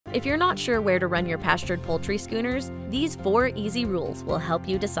If you're not sure where to run your pastured poultry schooners, these 4 easy rules will help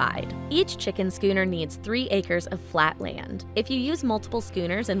you decide. Each chicken schooner needs 3 acres of flat land. If you use multiple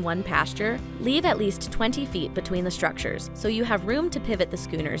schooners in one pasture, leave at least 20 feet between the structures so you have room to pivot the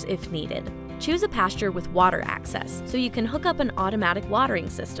schooners if needed. Choose a pasture with water access so you can hook up an automatic watering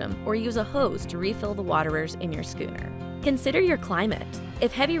system or use a hose to refill the waterers in your schooner. Consider your climate.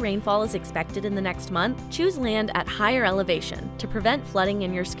 If heavy rainfall is expected in the next month, choose land at higher elevation to prevent flooding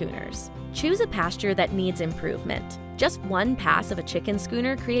in your schooners. Choose a pasture that needs improvement. Just one pass of a chicken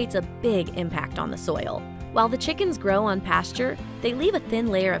schooner creates a big impact on the soil. While the chickens grow on pasture, they leave a thin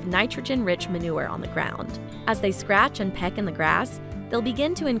layer of nitrogen-rich manure on the ground. As they scratch and peck in the grass, they'll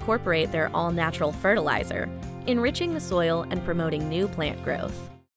begin to incorporate their all-natural fertilizer, enriching the soil and promoting new plant growth.